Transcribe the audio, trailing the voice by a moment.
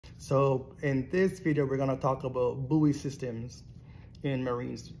So in this video, we're going to talk about buoy systems in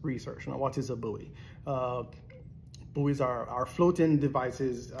marine research. Now, what is a buoy? Buoys are floating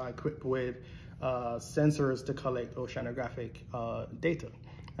devices equipped with sensors to collect oceanographic data.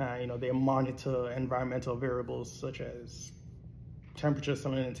 They monitor environmental variables such as temperature,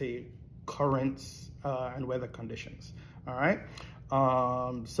 salinity, currents, and weather conditions. All right.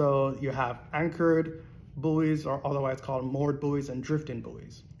 So you have anchored buoys, or otherwise called moored buoys, and drifting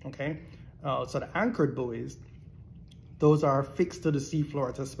buoys. Okay. So the anchored buoys, those are fixed to the seafloor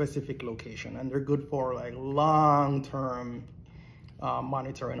at a specific location, and they're good for like long-term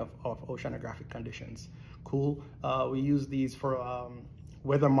monitoring of oceanographic conditions. Cool. We use these for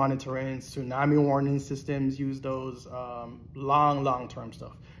weather monitoring, tsunami warning systems, use those long-term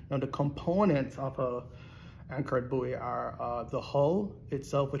stuff. Now, the components of a anchored buoy are the hull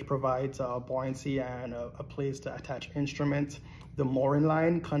itself, which provides buoyancy and a place to attach instruments. The mooring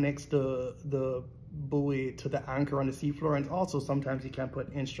line connects the buoy to the anchor on the seafloor, and also sometimes you can put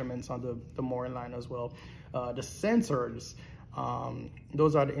instruments on the mooring line as well. The sensors,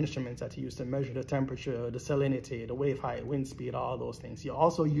 those are the instruments that you use to measure the temperature, the salinity, the wave height, wind speed, all those things. You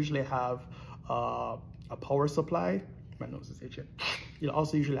also usually have a power supply. My nose is itching. You'll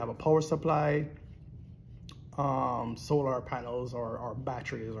also usually have a power supply, solar panels or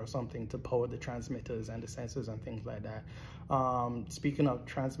batteries or something to power the transmitters and the sensors and things like that. Speaking of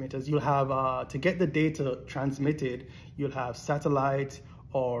transmitters, you'll have, to get the data transmitted, you'll have satellite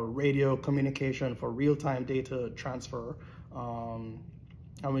or radio communication for real-time data transfer. And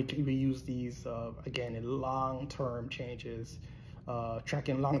we use these, again, in long-term changes,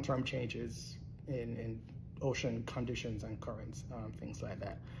 tracking long-term changes in ocean conditions and currents, things like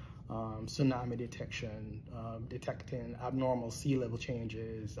that. Tsunami detection, detecting abnormal sea level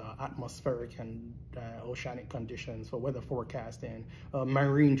changes, atmospheric and oceanic conditions for weather forecasting,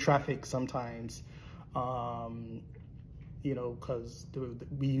 marine traffic sometimes, because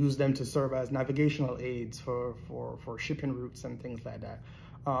we use them to serve as navigational aids for shipping routes and things like that.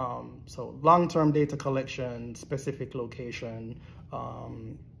 So long-term data collection, specific location,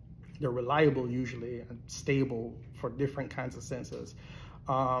 they're reliable usually and stable for different kinds of sensors.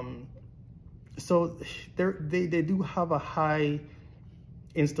 So they do have a high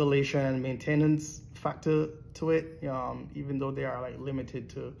installation and maintenance factor to it, even though they are like limited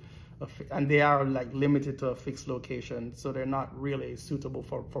to a fixed location. So they're not really suitable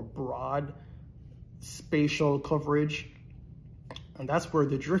for broad spatial coverage. And that's where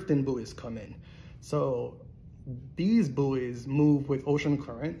the drifting buoys come in. So these buoys move with ocean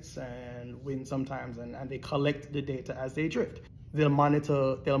currents and wind sometimes, and they collect the data as they drift. They'll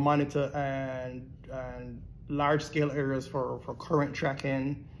monitor and large scale areas for current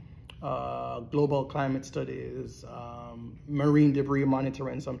tracking, global climate studies, marine debris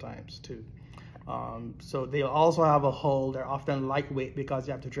monitoring sometimes too. So they'll also have a hull. They're often lightweight because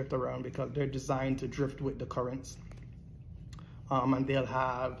you have to drift around, because they're designed to drift with the currents. And they'll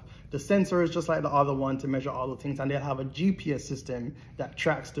have the sensors just like the other one to measure all the things, and they'll have a GPS system that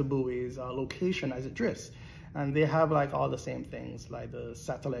tracks the buoy's location as it drifts. And they have like all the same things like the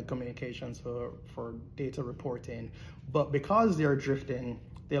satellite communications for data reporting. But because they're drifting,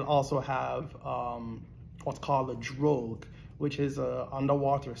 they'll also have what's called a drogue, which is an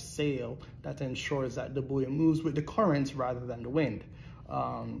underwater sail that ensures that the buoy moves with the currents rather than the wind.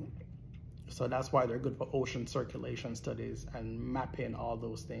 So that's why they're good for ocean circulation studies and mapping all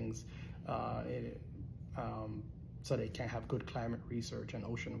those things, so they can have good climate research and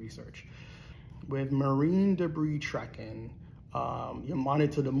ocean research. With marine debris tracking, you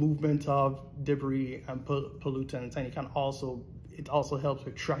monitor the movement of debris and pollutants, and it also helps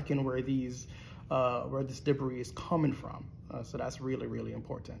with tracking where this debris is coming from. So that's really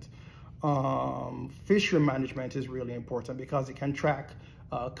important. Fishery management is really important because it can track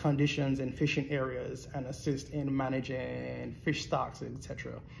conditions in fishing areas and assist in managing fish stocks,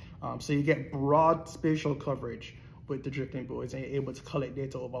 etc. So you get broad spatial coverage with the drifting buoys, and you're able to collect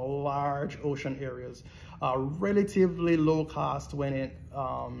data over large ocean areas, relatively low cost when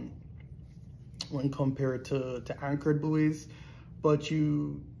compared to anchored buoys, but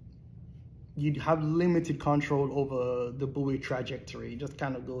you have limited control over the buoy trajectory. It just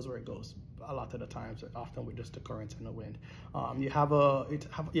kind of goes where it goes a lot of the times, often with just the currents and the wind. You have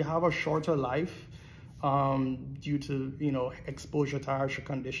a shorter life due to exposure to harsh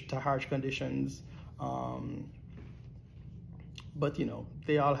conditions. But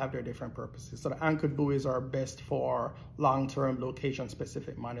they all have their different purposes. So the anchored buoys are best for long-term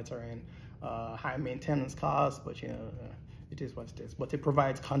location-specific monitoring, high maintenance costs, but it is what it is. But it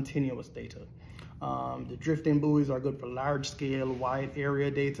provides continuous data. The drifting buoys are good for large scale, wide area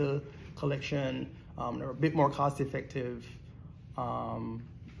data collection. They're a bit more cost effective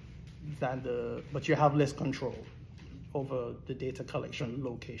but you have less control over the data collection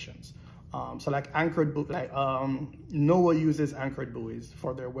locations. So like anchored, NOAA uses anchored buoys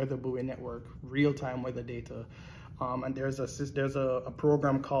for their weather buoy network, real-time weather data. And there's a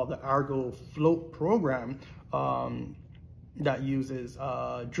program called the Argo Float program that uses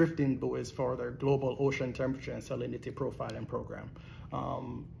drifting buoys for their global ocean temperature and salinity profiling program.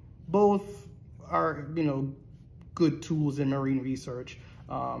 Both are, good tools in marine research.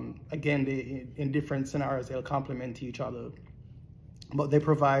 Again, in different scenarios, they'll complement each other, but they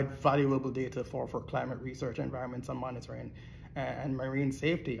provide valuable data for climate research, environmental monitoring, and marine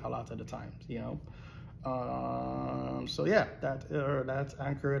safety a lot of the times, So yeah, that's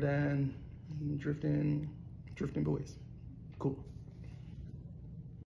anchored and drifting buoys. Cool.